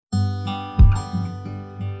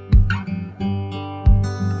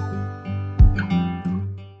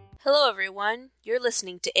Hello, everyone. You're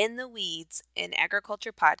listening to In the Weeds, an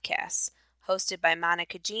agriculture podcast, hosted by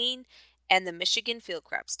Monica Jean and the Michigan Field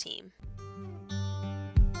Crops team.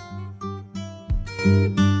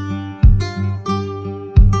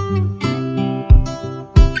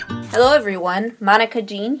 Hello, everyone. Monica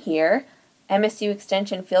Jean here, MSU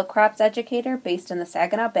Extension Field Crops educator based in the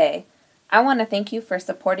Saginaw Bay. I want to thank you for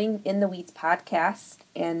supporting In the Weeds podcast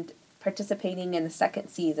and participating in the second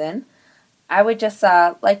season. I would just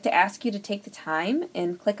like to ask you to take the time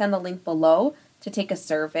and click on the link below to take a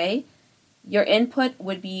survey. Your input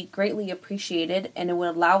would be greatly appreciated, and it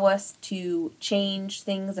would allow us to change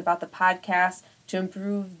things about the podcast to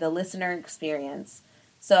improve the listener experience.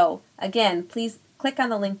 So, again, please click on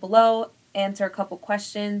the link below, answer a couple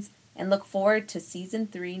questions, and look forward to Season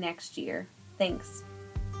 3 next year. Thanks.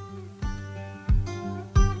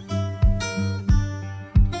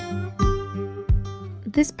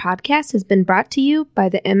 This podcast has been brought to you by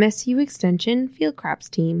the MSU Extension Field Crops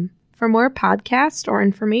team. For more podcasts or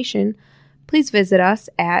information, please visit us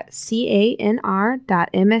at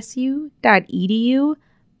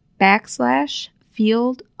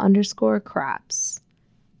canr.msu.edu/field_crops.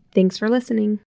 Thanks for listening.